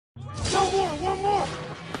One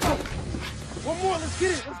more, let's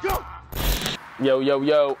get it, let's go. Yo, yo,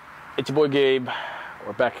 yo, it's your boy Gabe.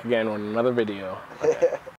 We're back again on another video.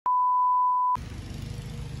 Yeah,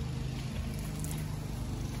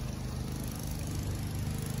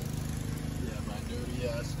 my dirty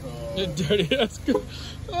ass car. Your dirty ass car.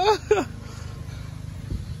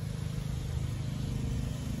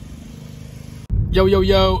 Yo, yo,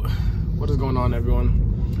 yo. What is going on,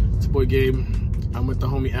 everyone? It's your boy Gabe. I'm with the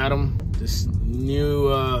homie Adam, this new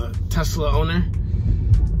Tesla owner.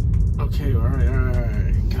 Okay, all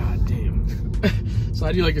right. God damn. So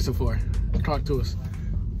how do you like it so far? Talk to us.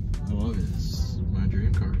 I love it. It's my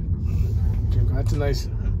dream car. That's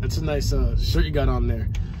a nice shirt you got on there.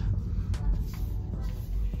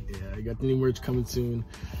 Yeah, you got the new merch coming soon.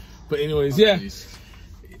 But anyways, unreleased.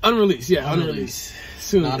 Unreleased.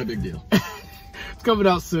 Soon. Not a big deal. It's coming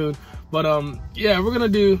out soon. But yeah, we're gonna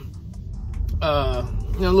do a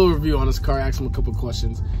little review on this car, ask him a couple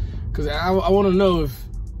questions. Cause I wanna know if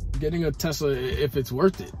getting a Tesla, if it's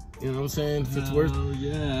worth it. You know what I'm saying? If it's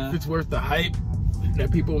worth the hype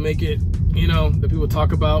that people make it, that people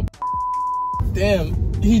talk about.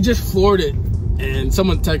 Damn, he just floored it. And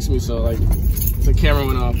someone texted me, so like the camera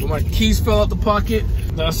went off. But my keys fell out the pocket.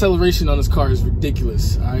 The acceleration on this car is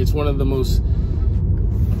ridiculous. It's one of the most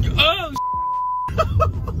oh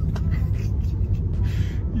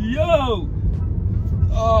yo!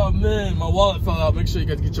 Oh man, my wallet fell out. Make sure you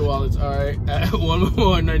guys get your wallets, all right, at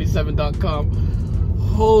 1more97.com.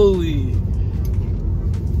 Holy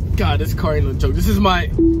God, this car ain't no joke. This is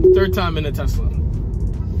my third time in a Tesla.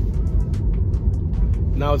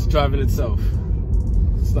 Now it's driving itself.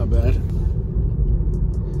 It's not bad.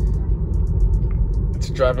 It's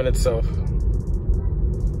driving itself.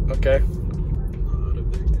 Okay. Not a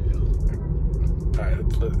big deal. All right,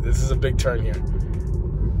 this is a big turn here.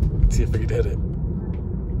 Let's see if we can hit it.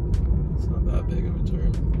 It's not that big of a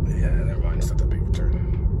turn. Yeah, never mind. It's not that big of a turn.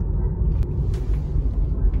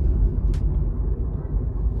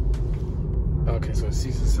 Okay, so it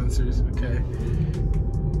sees the sensors. Okay.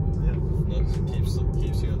 Yeah, no, it keeps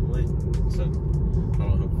you on the lane. So I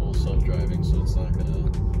don't have full self-driving, so it's not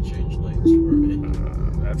gonna change lanes for me.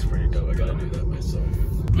 That's pretty dope. So I gotta do that myself.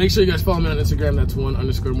 Make sure you guys follow me on Instagram. That's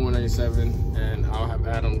 1_more97, and I'll have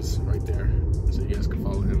Adam's right there, so you guys can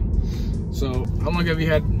follow him. So, how long have you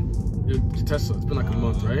had your Tesla? It's been like a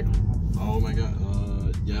month, right? Oh my God.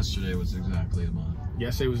 Yesterday was exactly a month.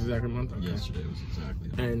 Yesterday was exactly a month. Okay. Yesterday was exactly a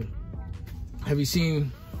month. And have you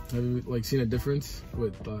seen a difference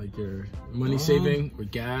with like your money saving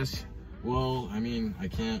with gas? Well, I mean, I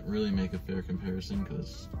can't really make a fair comparison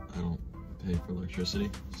because I don't pay for electricity,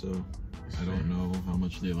 so I don't know how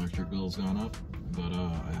much the electric bill's gone up, but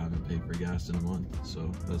I haven't paid for gas in a month,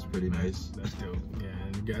 so that's pretty nice. That's dope. Yeah,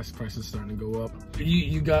 and the gas prices starting to go up.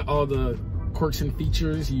 You got all the quirks and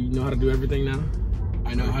features. You know how to do everything now?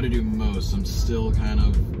 I know how to do most. I'm still kind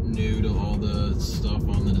of new to all the stuff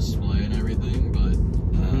on the display and everything, but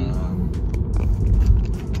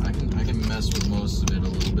I can mess with most of it a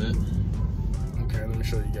little bit. Okay, let me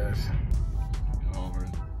show you guys. Go over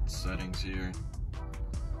settings here.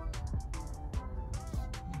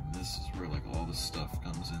 This is where like all the stuff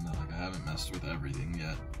comes in. Like I haven't messed with everything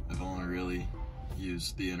yet. I've only really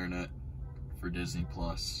used the internet for Disney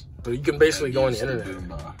Plus. So you can basically go on the internet.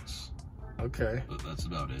 Boombox. Okay. But that's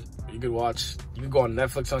about it. You could go on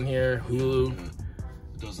Netflix on here, Hulu. It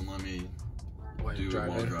doesn't let me do it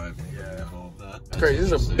driving. while driving. Yeah. All of that. It's crazy.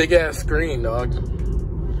 This is a big ass screen, dog.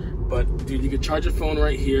 But dude, you can charge your phone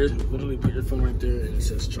right here. Literally put your phone right there and it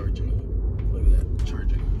says charging. Look at that,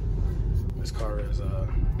 charging. This car is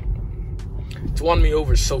it's won me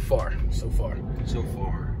over so far. I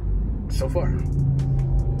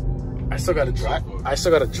still gotta drive. I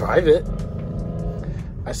still gotta drive it.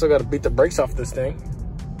 I still gotta beat the brakes off this thing.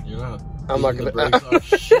 You're not. I'm not gonna. Brakes off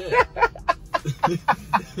shit.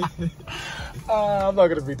 I'm not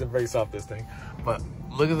gonna beat the brakes off this thing. But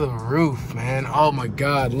look at the roof, man. Oh my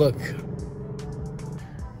God, look.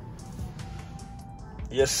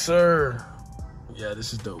 Yes, sir. Yeah,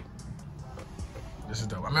 this is dope. This is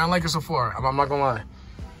dope. I mean, I like it so far. I'm not gonna lie.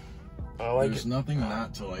 I like it. There's nothing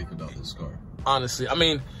not to like about this car. Honestly, I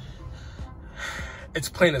mean, it's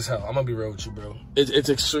plain as hell. I'm gonna be real with you, bro. It's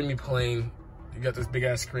extremely plain. You got this big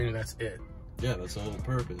ass screen and that's it. Yeah, that's the whole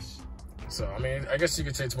purpose. So, I mean, I guess you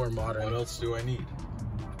could say it's more modern. What else do I need?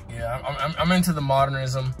 Yeah, I'm into the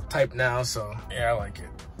modernism type now, so yeah, I like it.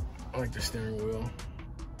 I like the steering wheel.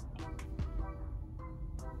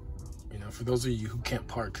 For those of you who can't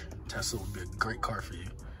park, Tesla would be a great car for you.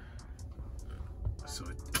 So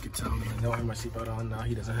you can tell me I don't have my seatbelt on. Now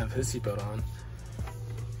he doesn't have his seatbelt on.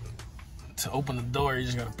 to open the door, you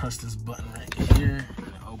just gotta press this button right here and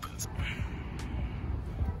it opens.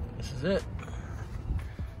 This is it.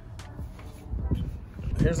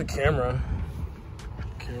 Here's the camera.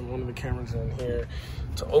 One of the cameras in here.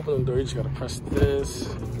 To open the door, you just gotta press this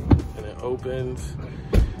and it opens.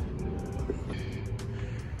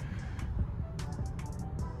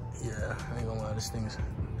 Yeah, I ain't gonna lie, this thing is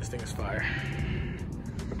fire.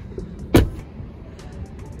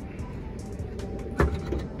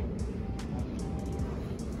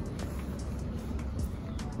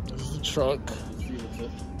 This is the trunk.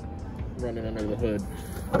 Running under the hood.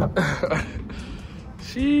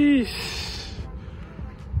 Sheesh.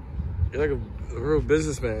 You're like a real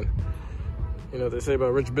businessman. You know what they say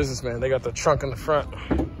about rich businessmen, they got the trunk in the front.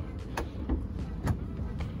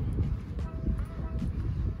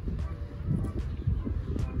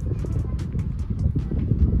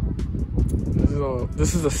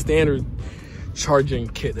 This is a standard charging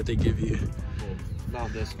kit that they give you. Well,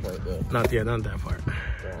 not this part though. Not that part.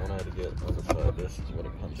 That one I had to get on the side. This is what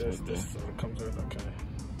it comes with. This is what it comes with, okay.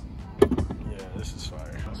 Yeah, this is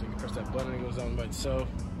fire. So you can press that button and it goes down by itself.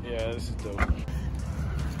 Yeah, this is dope.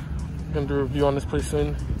 We're gonna do a review on this place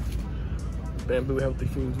soon. Bamboo Healthy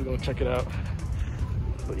Foods, we're gonna check it out.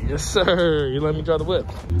 But yes sir, you let me drive the whip.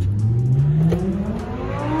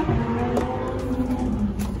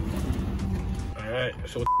 Alright,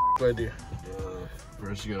 so what do I do?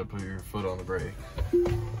 First you gotta put your foot on the brake.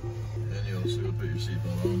 Then you also gotta put your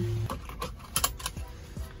seatbelt on.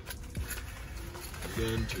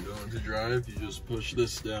 Then to go into drive, you just push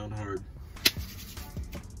this down hard.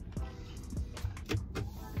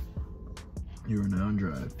 You are now in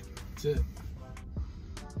drive. That's it.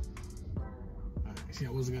 Alright, see, I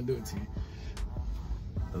wasn't gonna do it to you.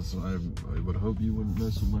 That's why I would hope you wouldn't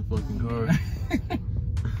mess with my fucking car.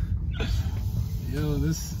 Yo,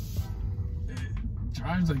 this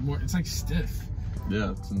drives like more, it's like stiff.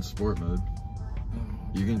 Yeah, it's in sport mode.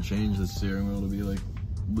 Oh. You can change the steering wheel to be like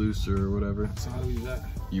looser or whatever. So how do we do that?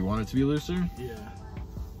 You want it to be looser? Yeah.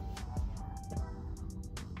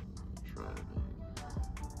 Try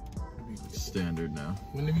it. Standard now.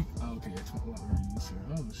 When did we, oh, okay, it's a lot more looser.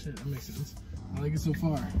 Oh shit, that makes sense. I like it so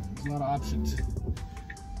far. There's a lot of options.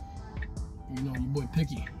 You know, your boy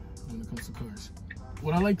picky when it comes to cars.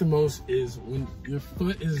 What I like the most is when your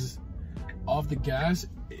foot is off the gas,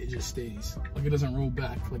 it just stays. Like it doesn't roll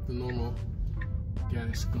back like the normal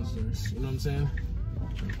gas guzzlers. You know what I'm saying?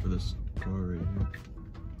 Check for this car right here.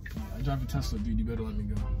 Yeah, I drive a Tesla, dude. You better let me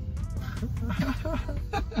go.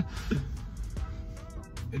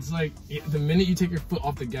 It's like the minute you take your foot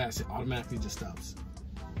off the gas, it automatically just stops.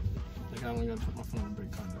 Like I don't gotta put my foot on the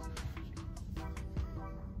brake, kind of.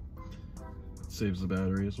 Saves the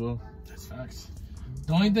battery as well. That's facts.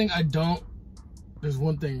 The only thing I don't, there's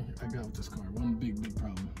one thing I got with this car, one big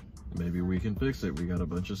problem. Maybe we can fix it. We got a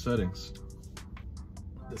bunch of settings.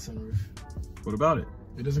 The sunroof. What about it?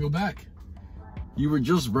 It doesn't go back. You were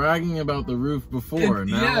just bragging about the roof before.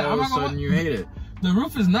 Now yeah, all of a sudden you hate it. The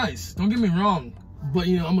roof is nice. Don't get me wrong. But,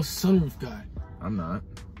 you know, I'm a sunroof guy. I'm not.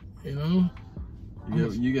 You know?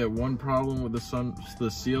 You get one problem with the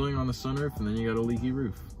ceiling on the sunroof, and then you got a leaky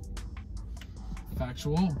roof.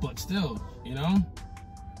 Factual, but still, you know?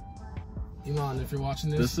 Elon, if you're watching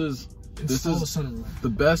this, install the sunroof. The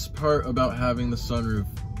best part about having the sunroof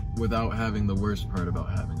without having the worst part about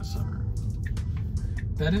having a sunroof.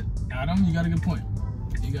 That it? Adam, you got a good point.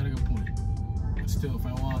 You got a good point. But still, if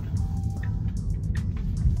I want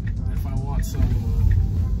some,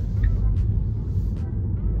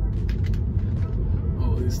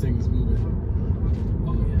 oh, this thing is moving.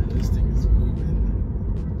 Oh yeah, this thing is moving.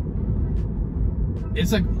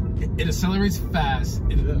 It's like, it accelerates fast,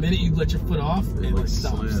 and the minute you let your foot off, it like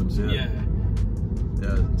stops. Slams, yeah,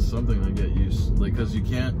 it's something to get used, like, because you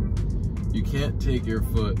can't take your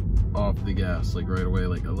foot off the gas like right away,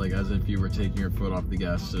 like as if you were taking your foot off the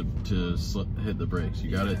gas to hit the brakes. You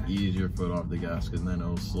gotta ease your foot off the gas, because then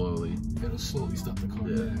it'll slowly stop the car.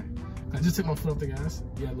 Yeah. I just took my foot off the gas.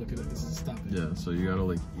 Yeah, look at it. This is stopping. Yeah, so you gotta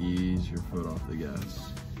like ease your foot off the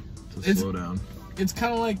gas to slow down. It's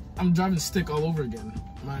kind of like I'm driving stick all over again.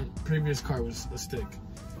 My previous car was a stick,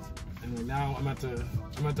 and like now I'm at the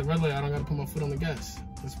red light. I don't gotta put my foot on the gas.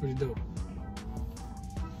 That's pretty dope.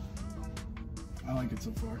 I like it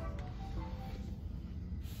so far.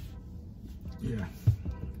 Yeah.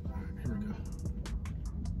 All right, here we go.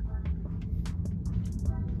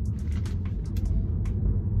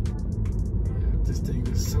 Yeah, this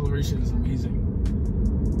acceleration is amazing.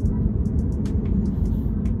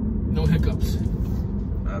 No hiccups.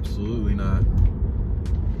 Absolutely not.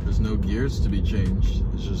 There's no gears to be changed.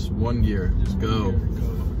 It's just one gear. Just go.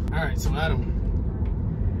 All right, so Adam,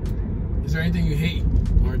 Is there anything you hate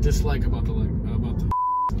or dislike about the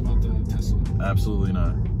Tesla? Absolutely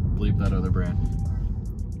not. Bleep that other brand.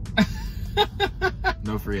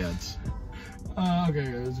 No free ads. Okay,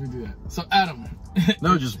 let's redo that. So Adam.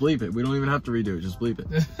 No, just bleep it. We don't even have to redo it. Just bleep it.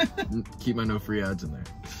 Keep my no free ads in there.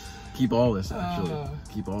 Keep all this, actually.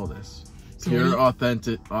 Keep all this. So pure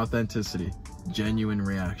authenticity. Genuine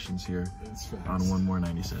reactions here on One More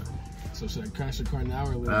 97. So should I crash your car now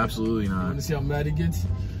or later? Absolutely not. You want to see how mad he gets?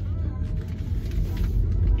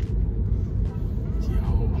 Yo,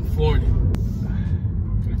 I'm flooring it.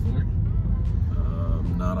 Can I floor it?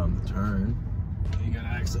 Not on the turn. You gotta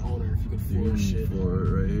ask the owner if you can floor shit. Floor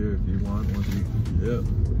it right here if you want. Once you, yep.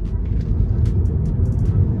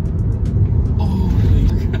 Oh,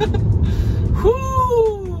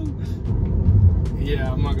 whoo!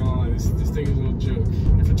 Yeah, I'm not gonna lie. This thing is a little joke.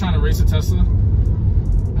 If you're trying to race a Tesla,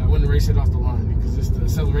 I wouldn't race it off the line because the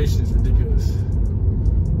acceleration is ridiculous.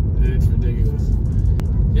 It's ridiculous.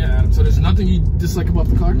 Yeah, Adam, so there's nothing you dislike about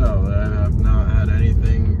the car? No, I have not had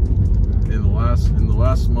anything in the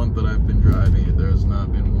last month that I've been driving it. There has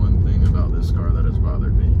not been one thing about this car that has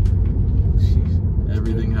bothered me. Jeez.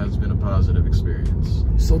 Everything has been a positive experience.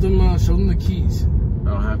 Show them the keys.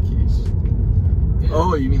 I don't have keys. Yeah.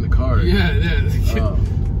 Oh, you mean the car? Yeah, yeah.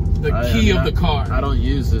 The key of the car. I don't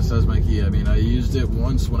use this as my key. I mean, I used it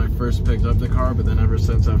once when I first picked up the car, but then ever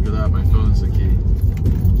since after that, my phone's the key.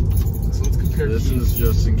 So let's compare keys. This is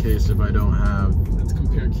just in case if I don't have... Let's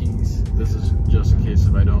compare keys. This is just in case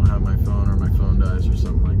if I don't have my phone or my phone dies or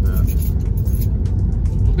something like that.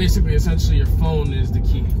 Well, basically, essentially, your phone is the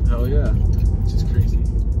key. Hell yeah. Which is crazy.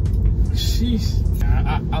 Jeez.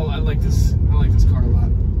 Yeah, I like this. I like this car a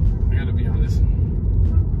lot. I gotta be honest.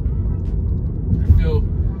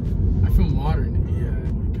 I feel modern. Yeah,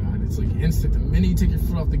 oh my god, it's like instant. The minute you take your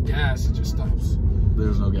foot off the gas, it just stops.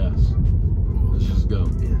 There's no gas. Let's just go.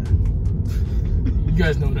 Yeah. You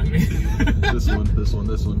guys know what I mean. This one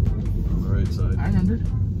on the right side. I remember.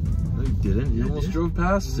 No, you didn't. You almost drove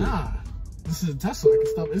past it. Nah, this is a Tesla. I can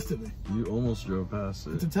stop instantly. You almost drove past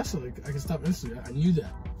it. It's a Tesla. I can stop instantly. I knew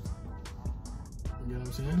that. You know what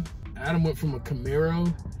I'm saying? Adam went from a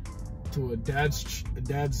Camaro to a dad's Jeep.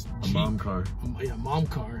 Mom car. Yeah, mom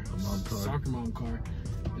car. A mom car. Soccer mom car.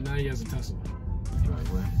 And now he has a Tesla.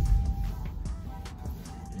 Driveway.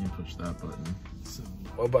 And you push that button. So,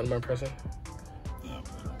 what button am I pressing?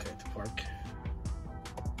 Okay, to park.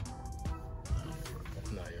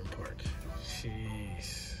 Now you're in park.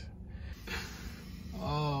 Jeez.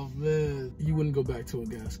 Oh man, you wouldn't go back to a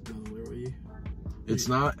gas guzzler, will you? It's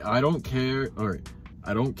not. I don't care. All right,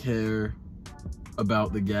 I don't care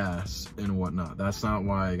about the gas and whatnot. That's not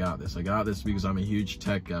why I got this. I got this because I'm a huge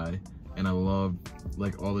tech guy and I love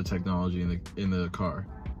like all the technology in the car.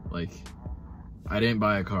 Like, I didn't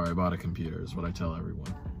buy a car, I bought a computer is what I tell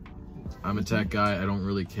everyone. I'm a tech guy. I don't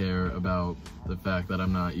really care about the fact that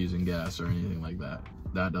I'm not using gas or anything like that.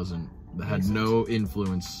 That had no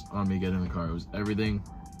influence on me getting the car. It was everything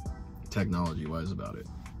technology wise about it.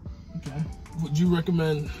 Okay. Would you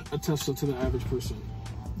recommend a Tesla to the average person?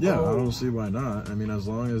 Yeah, I don't see why not. I mean, as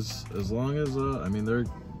long as I mean, they're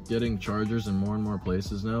getting chargers in more and more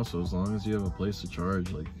places now, so as long as you have a place to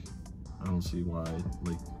charge, like, I don't see why,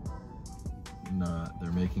 like, not.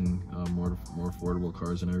 They're making more affordable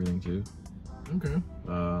cars and everything too. Okay.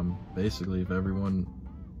 Basically, if everyone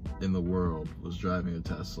in the world was driving a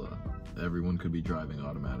Tesla, everyone could be driving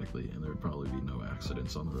automatically, and there'd probably be no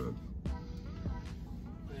accidents on the road.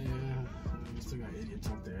 Yeah, you still got idiots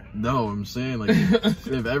out there. No, I'm saying, like,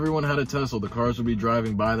 if everyone had a Tesla, the cars would be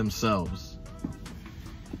driving by themselves.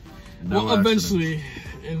 No well, accidents. eventually,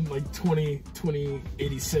 in like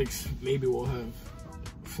 2086, maybe we'll have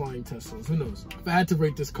flying Teslas. Who knows? If I had to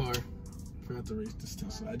rate this car, if I had to rate this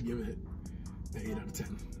Tesla, I'd give it an 8 out of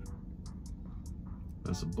 10.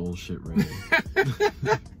 That's a bullshit rating.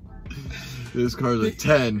 This car's a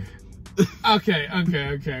 10. Okay.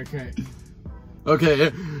 Okay,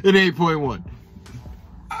 an 8.1.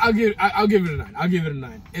 I'll give it a 9. I'll give it a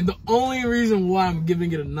 9. And the only reason why I'm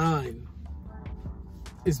giving it a 9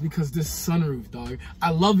 is because this sunroof, dog.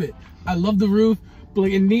 I love it. I love the roof, but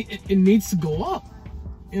like it needs to go up.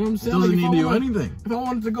 You know what I'm saying? It doesn't like, need to do anything. If I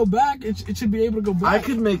wanted to go back, it should be able to go back. I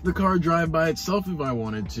could make the car drive by itself if I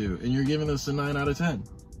wanted to, and you're giving us a 9 out of 10.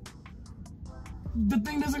 The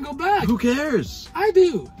thing doesn't go back. Who cares? I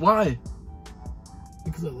do. Why?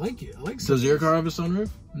 Because I like it. I like sunroofs. Does your car have a sunroof?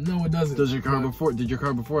 No, it doesn't. Did your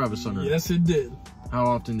car before have a sunroof? Yes, it did. How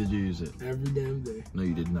often did you use it? Every damn day. No,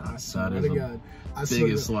 you did not. I swear That is to God. the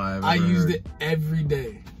biggest lie I've ever I used heard. it every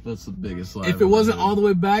day. That's the biggest lie. If it wasn't all the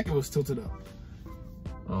way back, it was tilted up.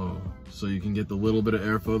 Oh, so you can get the little bit of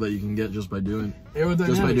airflow that you can get just by doing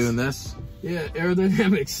this. Yeah,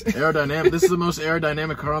 aerodynamics. Aerodynamic. This is the most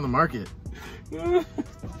aerodynamic car on the market.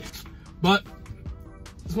 But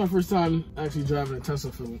it's my first time actually driving a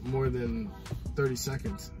Tesla for more than 30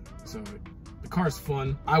 seconds. So the car's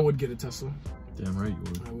fun. I would get a Tesla. Damn right you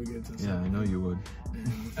would. I would get a Tesla. Yeah, I know you would.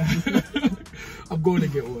 I'm going to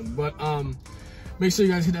get one. But make sure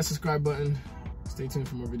you guys hit that subscribe button. Stay tuned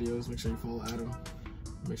for more videos. Make sure you follow Adam.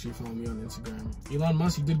 Make sure you follow me on Instagram. Elon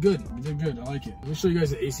Musk, you did good. You did good. I like it. Let me show you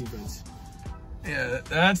guys the AC vents. Yeah,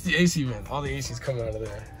 that's the AC vent. All the AC's coming out of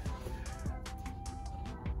there.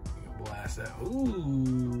 Blast that.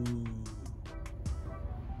 Ooh.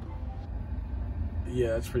 Yeah,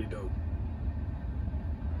 that's pretty dope.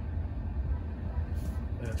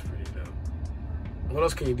 That's pretty dope. What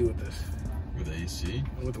else can you do with this? With AC?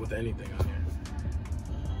 With anything on here.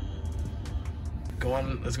 Go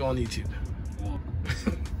on. Let's go on YouTube.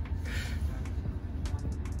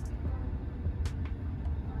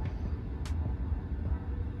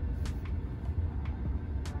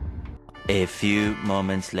 A few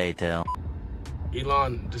moments later.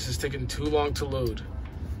 Elon, this is taking too long to load.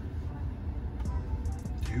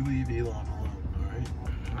 You leave Elon alone, alright?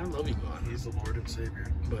 I love Elon. He's the Lord and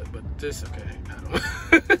Savior. But this, okay, I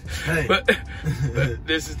don't. Hey. but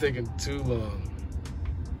this is taking too long.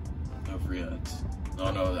 No free ads.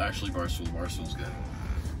 No, actually Barstool's good.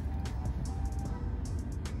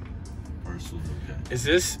 Barstool's okay. Is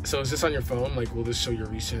this on your phone? Like, will this show your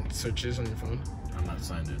recent searches on your phone? I'm not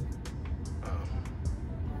signed in.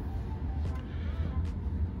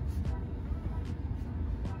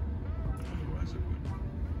 Otherwise it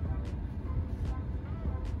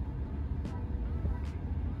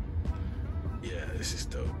would. Yeah, this is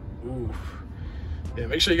dope. Ooh. Yeah,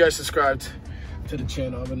 make sure you guys subscribe to the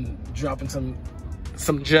channel. I've been dropping some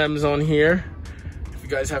gems on here. If you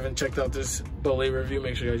guys haven't checked out this Bolay review,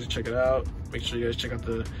 make sure you guys check it out. Make sure you guys check out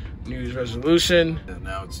the New Year's resolution. And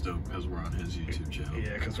now it's dope because we're on his YouTube channel.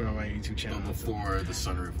 Yeah, because we're on my YouTube channel. But before, the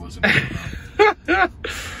sunroof wasn't going on.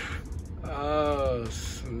 Oh,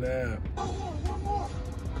 snap.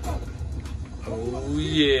 Oh,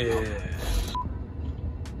 yeah.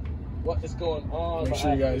 What is going on? Make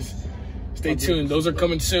sure you guys stay tuned. Those are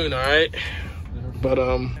coming soon, all right? But,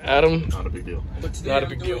 Adam. Not a big deal. Not a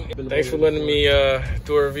big deal. Thanks for letting me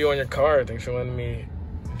do a review on your car. Thanks for letting me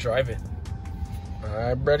drive it. All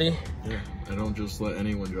right, buddy? Yeah, I don't just let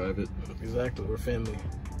anyone drive it. Exactly, we're family.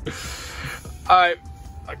 All right,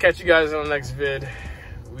 I'll catch you guys on the next vid.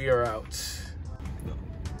 We are out. No,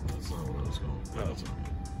 that's not what I was going. That's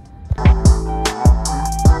not.